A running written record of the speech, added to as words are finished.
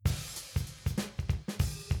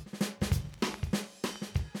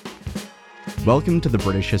Welcome to the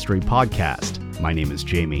British History Podcast. My name is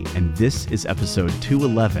Jamie, and this is episode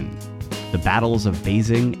 211, The Battles of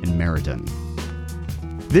Basing and Meriden.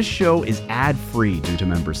 This show is ad-free due to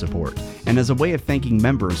member support, and as a way of thanking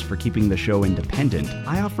members for keeping the show independent,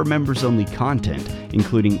 I offer members-only content,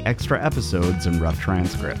 including extra episodes and rough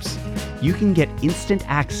transcripts. You can get instant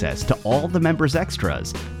access to all the members'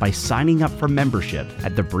 extras by signing up for membership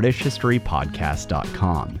at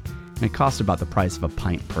thebritishhistorypodcast.com, and it costs about the price of a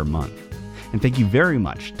pint per month. And thank you very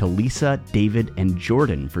much to Lisa, David, and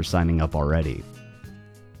Jordan for signing up already.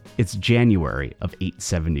 It's January of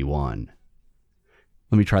 871.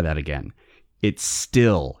 Let me try that again. It's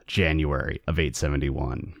still January of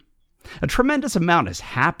 871. A tremendous amount has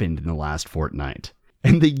happened in the last fortnight,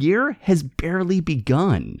 and the year has barely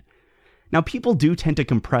begun. Now, people do tend to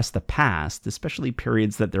compress the past, especially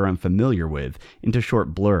periods that they're unfamiliar with, into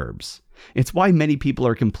short blurbs. It's why many people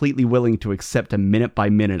are completely willing to accept a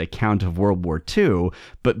minute-by-minute account of World War II,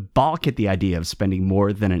 but balk at the idea of spending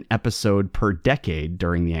more than an episode per decade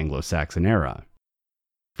during the Anglo-Saxon era.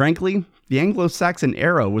 Frankly, the Anglo-Saxon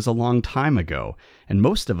era was a long time ago, and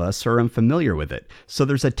most of us are unfamiliar with it, so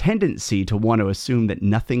there's a tendency to want to assume that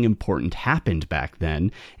nothing important happened back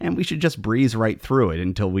then, and we should just breeze right through it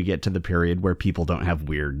until we get to the period where people don't have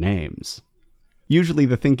weird names. Usually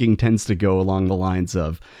the thinking tends to go along the lines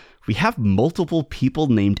of, we have multiple people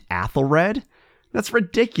named Athelred? That's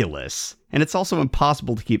ridiculous, and it's also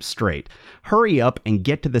impossible to keep straight. Hurry up and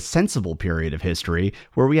get to the sensible period of history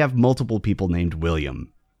where we have multiple people named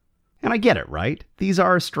William. And I get it, right? These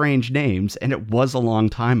are strange names, and it was a long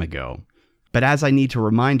time ago. But as I need to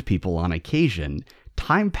remind people on occasion,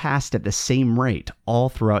 time passed at the same rate all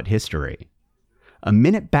throughout history. A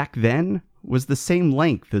minute back then was the same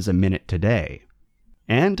length as a minute today.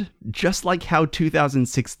 And just like how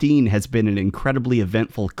 2016 has been an incredibly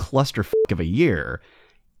eventful clusterfuck of a year,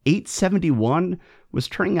 871 was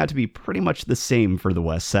turning out to be pretty much the same for the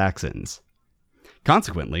West Saxons.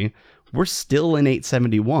 Consequently, we're still in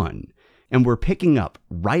 871, and we're picking up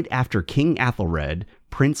right after King Athelred,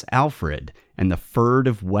 Prince Alfred, and the Fyrd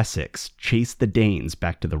of Wessex chased the Danes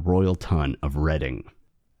back to the royal ton of Reading.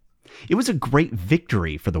 It was a great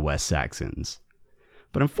victory for the West Saxons,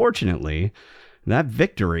 but unfortunately, that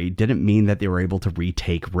victory didn't mean that they were able to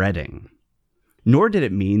retake Reading. Nor did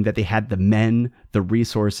it mean that they had the men, the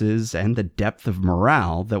resources, and the depth of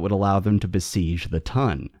morale that would allow them to besiege the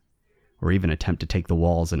Tun, or even attempt to take the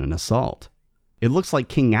walls in an assault. It looks like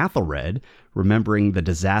King Athelred, remembering the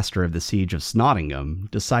disaster of the siege of Snottingham,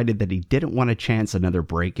 decided that he didn't want to chance another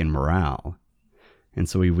break in morale, and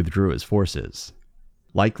so he withdrew his forces,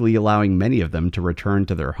 likely allowing many of them to return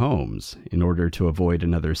to their homes in order to avoid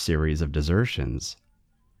another series of desertions.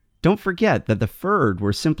 Don't forget that the Fyrd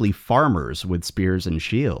were simply farmers with spears and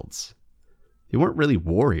shields. They weren't really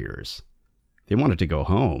warriors. They wanted to go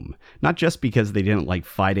home, not just because they didn't like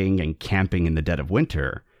fighting and camping in the dead of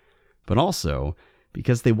winter, but also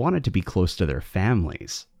because they wanted to be close to their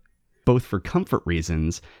families, both for comfort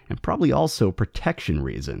reasons and probably also protection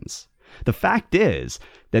reasons. The fact is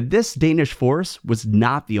that this Danish force was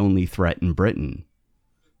not the only threat in Britain.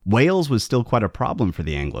 Wales was still quite a problem for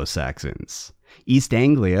the Anglo-Saxons. East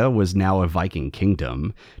Anglia was now a Viking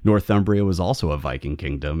kingdom, Northumbria was also a Viking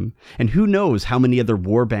kingdom, and who knows how many other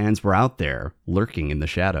war bands were out there lurking in the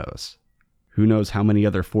shadows. Who knows how many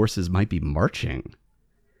other forces might be marching?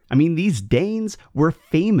 I mean, these Danes were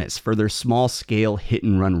famous for their small-scale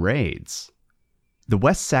hit-and-run raids. The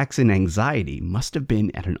West Saxon anxiety must have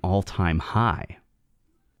been at an all-time high.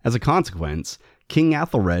 As a consequence, King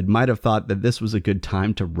Athelred might have thought that this was a good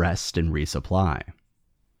time to rest and resupply.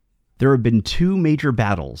 There have been 2 major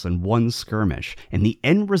battles and 1 skirmish, and the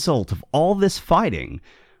end result of all this fighting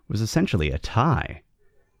was essentially a tie.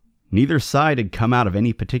 Neither side had come out of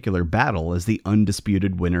any particular battle as the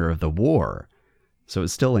undisputed winner of the war, so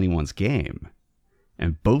it's still anyone's game.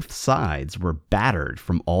 And both sides were battered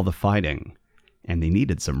from all the fighting, and they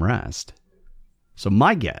needed some rest. So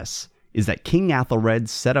my guess is that King Athelred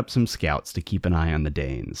set up some scouts to keep an eye on the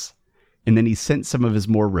Danes, and then he sent some of his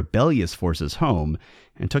more rebellious forces home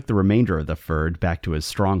and took the remainder of the Fyrd back to his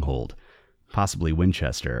stronghold, possibly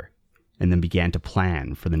Winchester, and then began to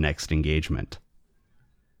plan for the next engagement.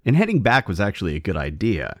 And heading back was actually a good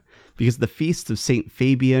idea, because the feasts of St.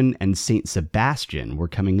 Fabian and St. Sebastian were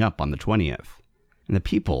coming up on the 20th, and the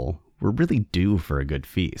people were really due for a good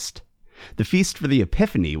feast. The feast for the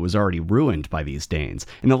Epiphany was already ruined by these Danes,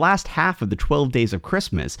 and the last half of the 12 days of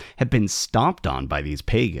Christmas had been stomped on by these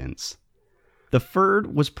pagans. The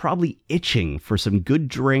Fyrd was probably itching for some good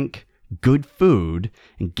drink, good food,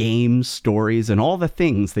 and games, stories, and all the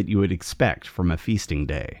things that you would expect from a feasting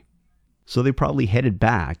day. so they probably headed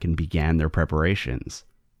back and began their preparations.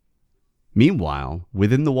 Meanwhile,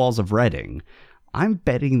 within the walls of Reading, I'm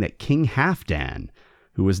betting that King Halfdan,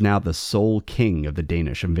 who was now the sole king of the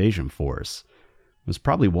Danish invasion force, was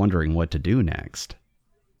probably wondering what to do next.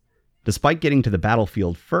 Despite getting to the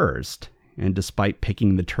battlefield first, and despite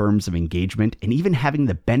picking the terms of engagement and even having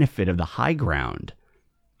the benefit of the high ground,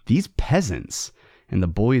 these peasants and the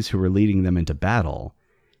boys who were leading them into battle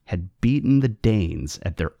had beaten the Danes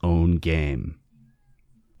at their own game.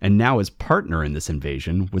 And now his partner in this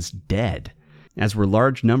invasion was dead, as were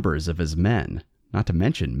large numbers of his men, not to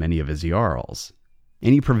mention many of his jarls.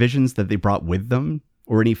 Any provisions that they brought with them,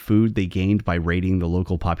 or any food they gained by raiding the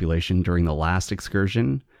local population during the last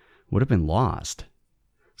excursion, would have been lost.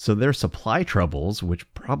 So their supply troubles,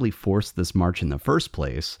 which probably forced this march in the first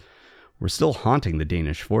place, were still haunting the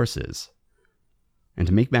Danish forces. And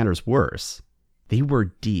to make matters worse, they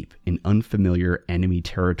were deep in unfamiliar enemy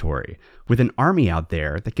territory, with an army out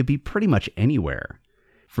there that could be pretty much anywhere.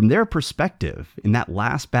 From their perspective, in that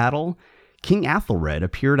last battle, King Athelred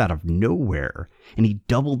appeared out of nowhere, and he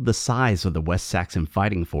doubled the size of the West Saxon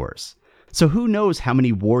fighting force. So who knows how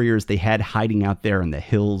many warriors they had hiding out there in the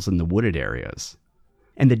hills and the wooded areas.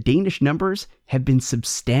 And the Danish numbers had been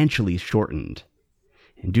substantially shortened.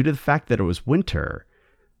 And due to the fact that it was winter,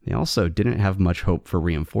 they also didn't have much hope for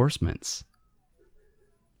reinforcements.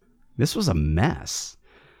 This was a mess,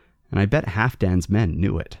 and I bet Halfdan's men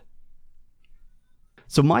knew it.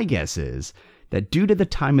 So my guess is that due to the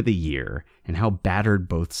time of the year and how battered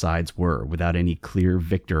both sides were without any clear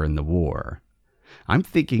victor in the war, I'm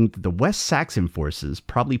thinking that the West Saxon forces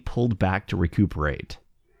probably pulled back to recuperate.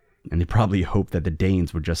 And they probably hoped that the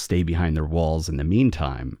Danes would just stay behind their walls in the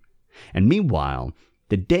meantime. And meanwhile,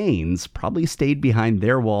 the Danes probably stayed behind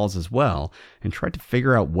their walls as well and tried to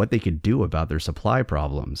figure out what they could do about their supply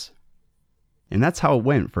problems. And that's how it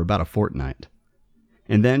went for about a fortnight.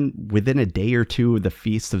 And then, within a day or two of the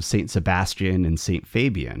feasts of St. Sebastian and St.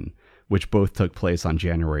 Fabian, which both took place on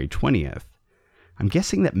January 20th, I'm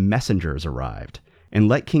guessing that messengers arrived and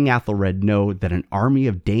let King Athelred know that an army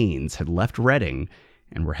of Danes had left Reading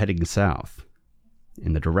and were heading south,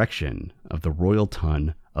 in the direction of the royal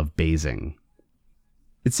ton of Basing.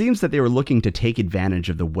 It seems that they were looking to take advantage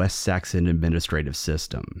of the West Saxon administrative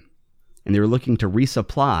system, and they were looking to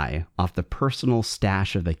resupply off the personal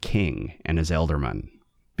stash of the king and his ealdormen,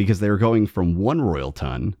 because they were going from one royal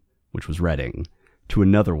ton, which was Reading, to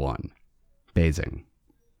another one, Basing.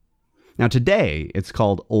 Now today, it's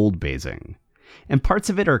called Old Basing, and parts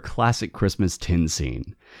of it are a classic Christmas tin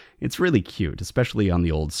scene. It's really cute, especially on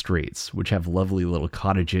the old streets, which have lovely little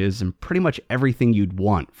cottages and pretty much everything you'd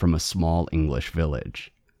want from a small English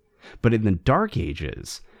village. But in the Dark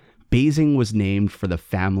Ages, Basing was named for the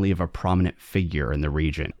family of a prominent figure in the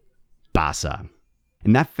region, Bassa,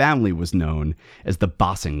 and that family was known as the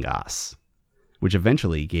Basingas, which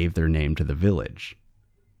eventually gave their name to the village,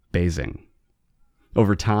 Basing.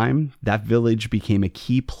 Over time, that village became a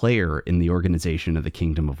key player in the organization of the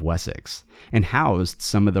Kingdom of Wessex, and housed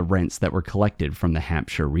some of the rents that were collected from the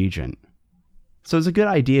Hampshire region. So it's a good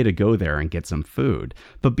idea to go there and get some food,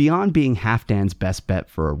 but beyond being Halfdan's best bet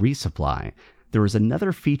for a resupply, there was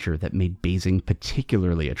another feature that made Basing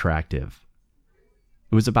particularly attractive.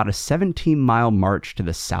 It was about a 17-mile march to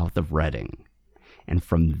the south of Reading, and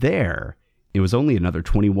from there, it was only another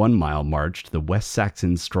 21-mile march to the West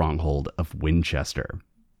Saxon stronghold of Winchester.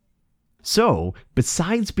 So,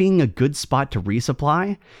 besides being a good spot to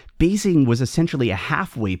resupply, Basing was essentially a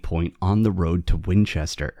halfway point on the road to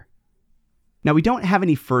Winchester. Now, we don't have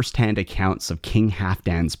any first-hand accounts of King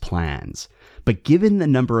Halfdan's plans, but given the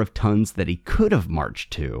number of tons that he could have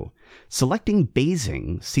marched to, selecting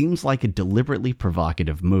Basing seems like a deliberately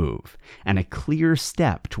provocative move, and a clear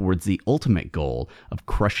step towards the ultimate goal of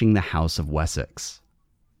crushing the House of Wessex.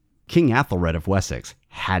 King Athelred of Wessex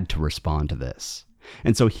had to respond to this,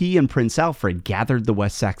 and so he and Prince Alfred gathered the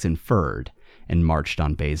West Saxon Fyrd and marched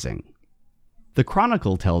on Basing. The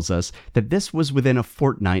Chronicle tells us that this was within a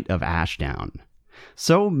fortnight of Ashdown,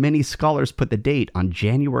 so many scholars put the date on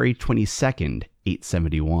January 22nd,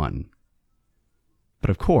 871. But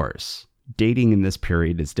of course, dating in this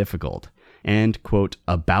period is difficult, and, quote,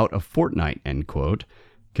 about a fortnight, end quote,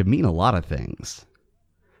 could mean a lot of things.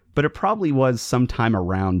 But it probably was sometime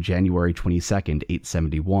around January 22nd,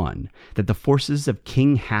 871, that the forces of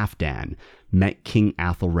King Halfdan met King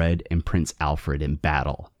Athelred and Prince Alfred in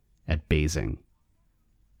battle at Basing.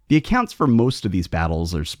 The accounts for most of these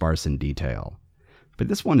battles are sparse in detail, but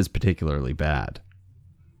this one is particularly bad.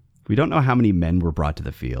 We don't know how many men were brought to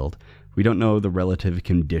the field. We don't know the relative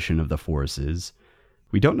condition of the forces.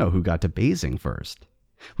 We don't know who got to Basing first.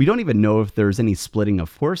 We don't even know if there's any splitting of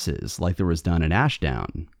forces like there was done at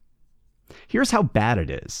Ashdown. Here's how bad it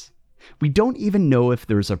is. We don't even know if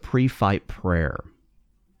there's a pre-fight prayer.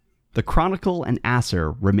 The Chronicle and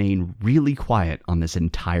Asser remain really quiet on this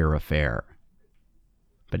entire affair.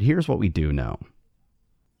 But here's what we do know.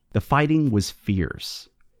 The fighting was fierce,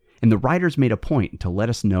 and the writers made a point to let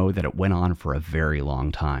us know that it went on for a very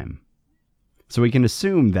long time. So we can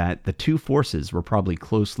assume that the two forces were probably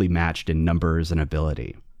closely matched in numbers and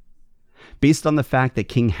ability. Based on the fact that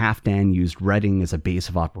King Halfdan used Reading as a base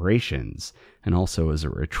of operations, and also as a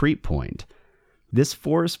retreat point, this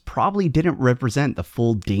force probably didn't represent the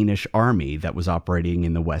full Danish army that was operating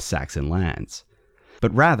in the West Saxon lands,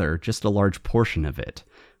 but rather just a large portion of it,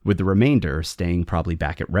 with the remainder staying probably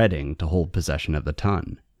back at Reading to hold possession of the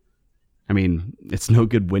Tun. I mean, it's no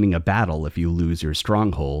good winning a battle if you lose your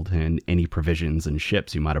stronghold and any provisions and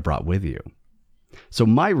ships you might have brought with you. So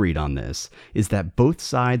my read on this is that both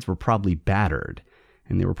sides were probably battered,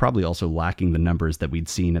 and they were probably also lacking the numbers that we'd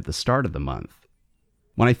seen at the start of the month.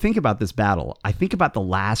 When I think about this battle, I think about the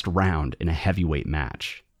last round in a heavyweight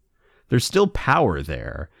match. There's still power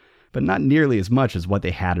there, but not nearly as much as what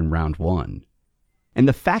they had in round one. And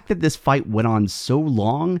the fact that this fight went on so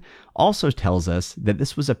long also tells us that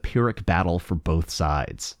this was a Pyrrhic battle for both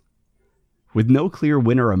sides. With no clear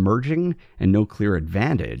winner emerging and no clear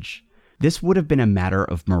advantage, this would have been a matter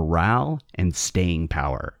of morale and staying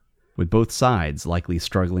power, with both sides likely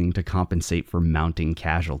struggling to compensate for mounting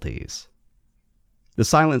casualties. The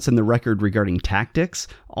silence in the record regarding tactics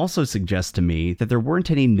also suggests to me that there weren't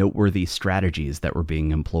any noteworthy strategies that were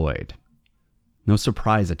being employed. No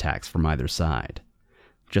surprise attacks from either side.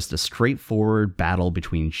 Just a straightforward battle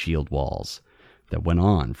between shield walls that went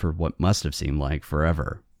on for what must have seemed like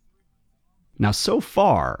forever. Now, so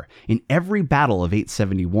far, in every battle of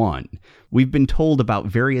 871, we've been told about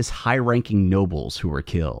various high-ranking nobles who were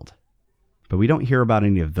killed. But we don't hear about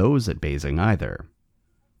any of those at Basing either.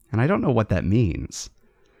 And I don't know what that means.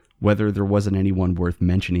 Whether there wasn't anyone worth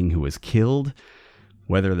mentioning who was killed,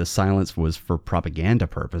 whether the silence was for propaganda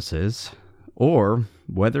purposes, or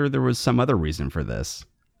whether there was some other reason for this.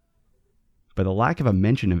 But the lack of a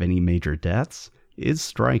mention of any major deaths is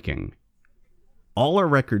striking. All our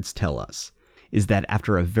records tell us is that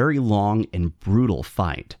after a very long and brutal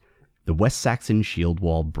fight, the West Saxon shield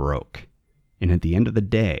wall broke, and at the end of the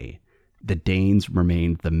day, the Danes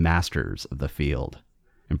remained the masters of the field,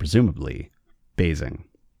 and presumably Basing.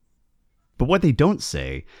 But what they don't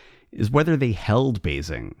say is whether they held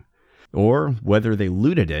Basing, or whether they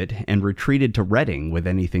looted it and retreated to Reading with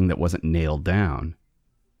anything that wasn't nailed down.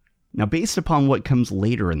 Now, based upon what comes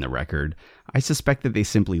later in the record, I suspect that they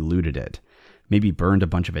simply looted it, maybe burned a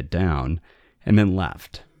bunch of it down, and then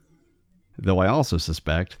left. Though I also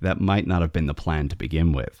suspect that might not have been the plan to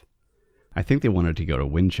begin with. I think they wanted to go to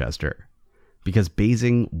Winchester, because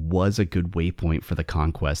Basing was a good waypoint for the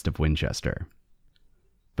conquest of Winchester.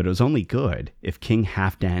 But it was only good if King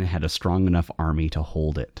Halfdan had a strong enough army to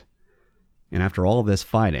hold it. And after all this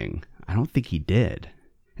fighting, I don't think he did,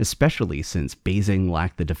 especially since Basing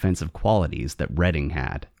lacked the defensive qualities that Reading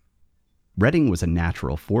had. Reading was a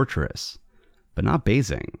natural fortress, but not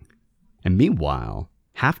Basing. And meanwhile,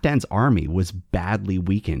 Halfdan's army was badly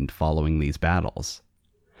weakened following these battles.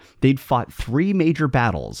 They'd fought 3 major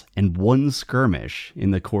battles and 1 skirmish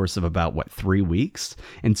in the course of about, 3 weeks?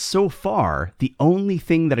 And so far, the only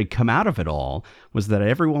thing that had come out of it all was that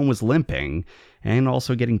everyone was limping and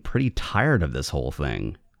also getting pretty tired of this whole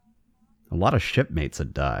thing. A lot of shipmates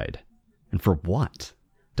had died. And for what?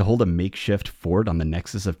 To hold a makeshift fort on the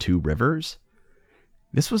nexus of 2 rivers?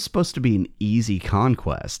 This was supposed to be an easy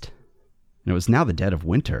conquest, and it was now the dead of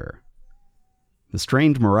winter. The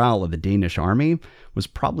strained morale of the Danish army was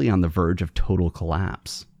probably on the verge of total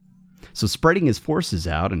collapse. So spreading his forces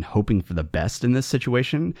out and hoping for the best in this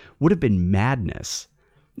situation would have been madness,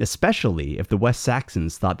 especially if the West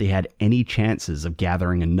Saxons thought they had any chances of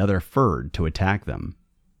gathering another fyrd to attack them.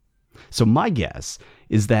 So my guess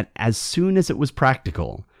is that as soon as it was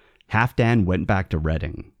practical, Halfdan went back to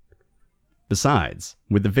Reading. Besides,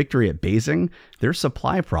 with the victory at Basing, their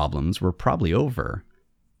supply problems were probably over.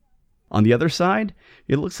 On the other side,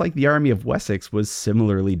 it looks like the army of Wessex was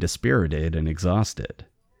similarly dispirited and exhausted,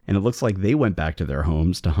 and it looks like they went back to their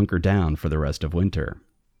homes to hunker down for the rest of winter.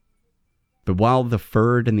 But while the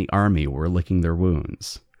fyrd and the army were licking their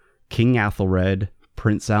wounds, King Athelred,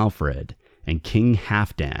 Prince Alfred, and King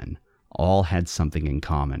Halfdan all had something in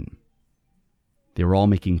common. They were all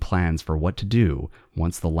making plans for what to do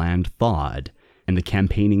once the land thawed and the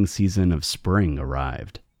campaigning season of spring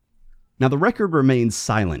arrived. Now, the record remains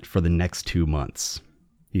silent for the next 2 months,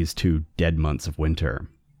 these 2 dead months of winter.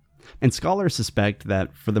 And scholars suspect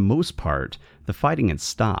that, for the most part, the fighting had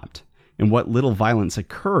stopped, and what little violence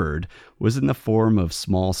occurred was in the form of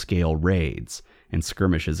small-scale raids and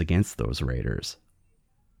skirmishes against those raiders.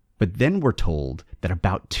 But then we're told that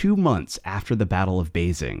about 2 months after the Battle of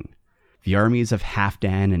Basing, the armies of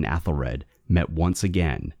Halfdan and Athelred met once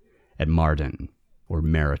again at Mardin, or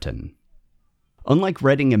Meriton. Unlike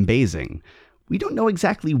Reading and Basing, we don't know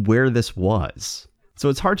exactly where this was, so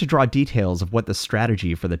it's hard to draw details of what the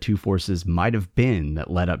strategy for the two forces might have been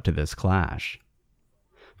that led up to this clash.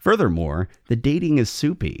 Furthermore, the dating is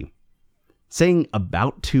soupy. Saying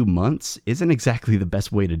about 2 months isn't exactly the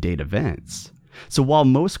best way to date events. So while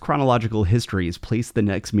most chronological histories place the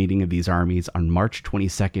next meeting of these armies on March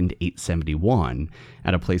 22nd, 871,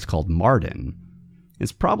 at a place called Mardin,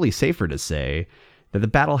 it's probably safer to say that the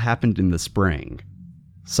battle happened in the spring,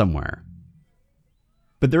 somewhere.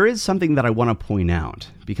 But there is something that I want to point out,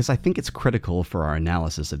 because I think it's critical for our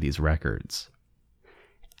analysis of these records.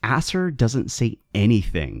 Asser doesn't say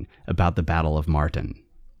anything about the Battle of Mardin.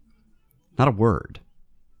 Not a word.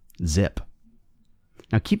 Zip.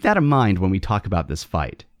 Now keep that in mind when we talk about this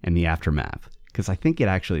fight and the aftermath, because I think it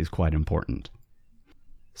actually is quite important.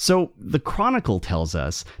 So, the Chronicle tells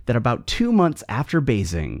us that about 2 months after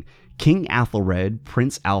Basing, King Athelred,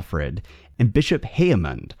 Prince Alfred, and Bishop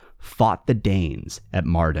Heamund fought the Danes at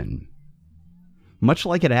Mardin. Much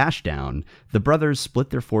like at Ashdown, the brothers split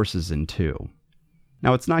their forces in two.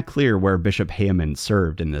 Now, it's not clear where Bishop Heamund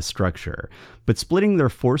served in this structure, but splitting their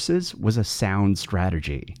forces was a sound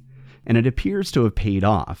strategy. And it appears to have paid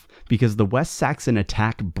off, because the West Saxon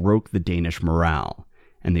attack broke the Danish morale,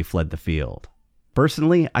 and they fled the field.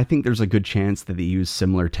 Personally, I think there's a good chance that they used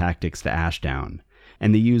similar tactics to Ashdown,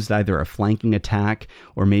 and they used either a flanking attack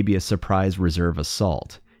or maybe a surprise reserve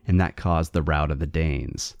assault, and that caused the rout of the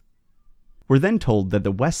Danes. We're then told that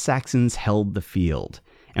the West Saxons held the field,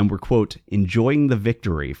 and were, quote, enjoying the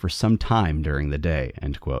victory for some time during the day,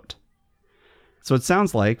 end quote. So it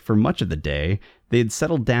sounds like, for much of the day, they had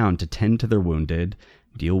settled down to tend to their wounded,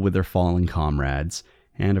 deal with their fallen comrades,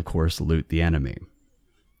 and of course loot the enemy.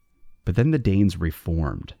 But then the Danes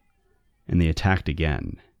reformed, and they attacked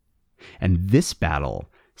again. And this battle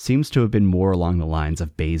seems to have been more along the lines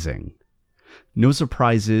of Basing. No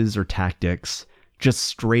surprises or tactics, just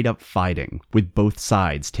straight up fighting, with both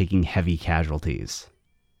sides taking heavy casualties.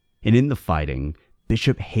 And in the fighting,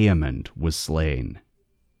 Bishop Heamund was slain.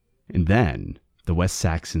 And then the West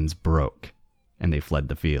Saxons broke, and they fled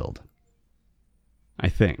the field. I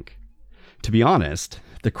think. To be honest,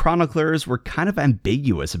 the chroniclers were kind of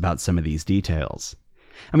ambiguous about some of these details.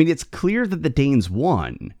 I mean, it's clear that the Danes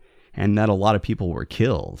won, and that a lot of people were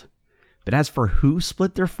killed. But as for who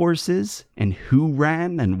split their forces, and who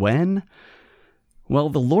ran and when, well,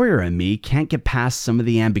 the lawyer in me can't get past some of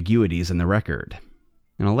the ambiguities in the record.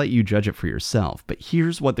 And I'll let you judge it for yourself, but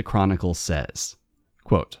here's what the Chronicle says.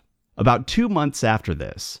 Quote, about 2 months after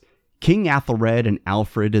this, King Athelred and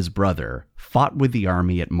Alfred, his brother, fought with the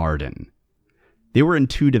army at Mardin. They were in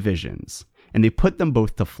 2 divisions, and they put them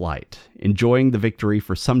both to flight, enjoying the victory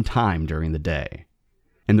for some time during the day.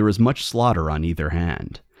 And there was much slaughter on either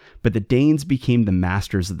hand, but the Danes became the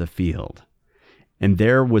masters of the field. And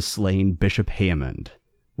there was slain Bishop Heamund,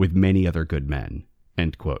 with many other good men.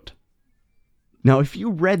 End quote. Now, if you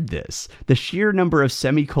read this, the sheer number of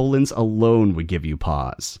semicolons alone would give you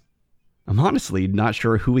pause. I'm honestly not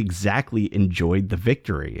sure who exactly enjoyed the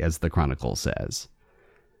victory, as the Chronicle says.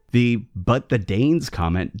 But the Danes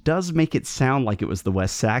comment does make it sound like it was the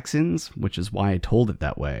West Saxons, which is why I told it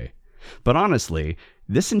that way. But honestly,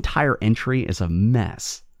 this entire entry is a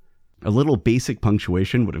mess. A little basic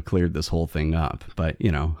punctuation would have cleared this whole thing up, but,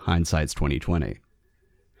 hindsight's 20/20.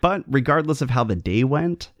 But regardless of how the day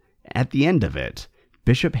went, at the end of it,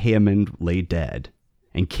 Bishop Heamund lay dead,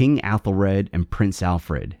 and King Athelred and Prince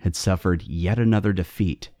Alfred had suffered yet another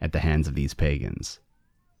defeat at the hands of these pagans.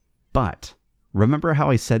 But remember how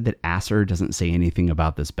I said that Asser doesn't say anything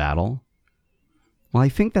about this battle? Well, I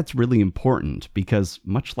think that's really important because,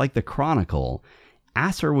 much like the Chronicle,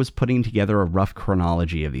 Asser was putting together a rough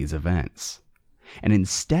chronology of these events. And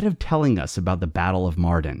instead of telling us about the Battle of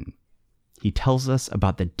Mardin, he tells us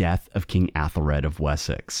about the death of King Athelred of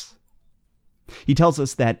Wessex. He tells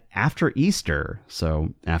us that after Easter,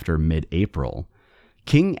 so after mid-April,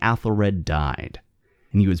 King Athelred died,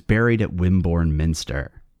 and he was buried at Wimborne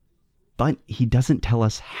Minster. But he doesn't tell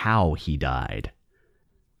us how he died.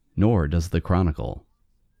 Nor does the Chronicle.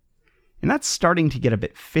 And that's starting to get a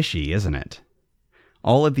bit fishy, isn't it?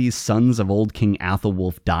 All of these sons of old King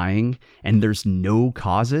Athelwulf dying, and there's no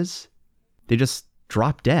causes? They just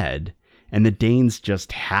drop dead, and the Danes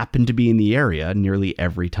just happen to be in the area nearly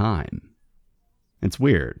every time. It's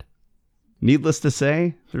weird. Needless to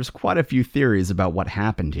say, there's quite a few theories about what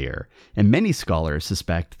happened here, and many scholars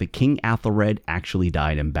suspect that King Athelred actually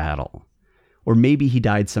died in battle. Or maybe he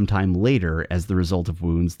died sometime later as the result of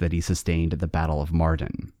wounds that he sustained at the Battle of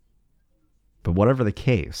Mardin. But whatever the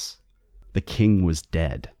case, the king was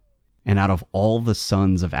dead, and out of all the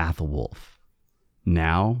sons of Athelwulf,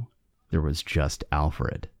 now there was just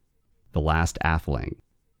Alfred, the last Atheling.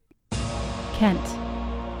 Kent,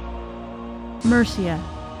 Mercia,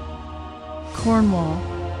 Cornwall,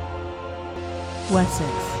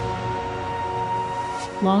 Wessex.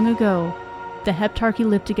 Long ago, the Heptarchy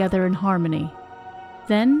lived together in harmony.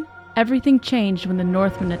 Then, everything changed when the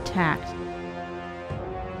Northmen attacked.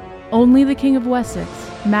 Only the King of Wessex,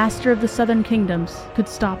 master of the southern kingdoms, could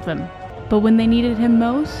stop them. But when they needed him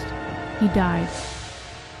most, he died.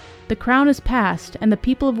 The crown is passed, and the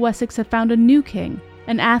people of Wessex have found a new king,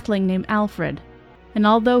 an Atheling named Alfred. And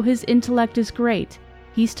although his intellect is great,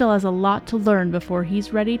 he still has a lot to learn before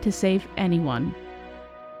he's ready to save anyone.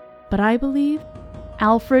 But I believe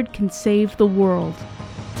Alfred can save the world.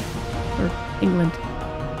 Or England.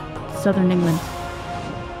 Southern England.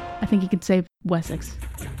 I think he can save Wessex.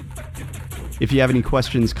 If you have any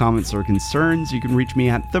questions, comments, or concerns, you can reach me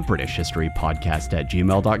at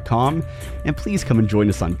thebritishhistorypodcast@gmail.com, and please come and join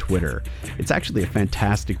us on Twitter. It's actually a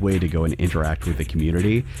fantastic way to go and interact with the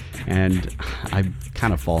community, and I've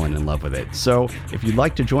kind of fallen in love with it. So if you'd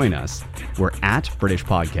like to join us, we're at British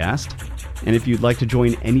Podcast, and if you'd like to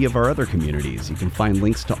join any of our other communities, you can find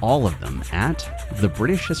links to all of them at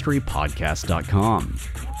thebritishhistorypodcast.com.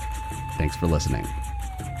 Thanks for listening.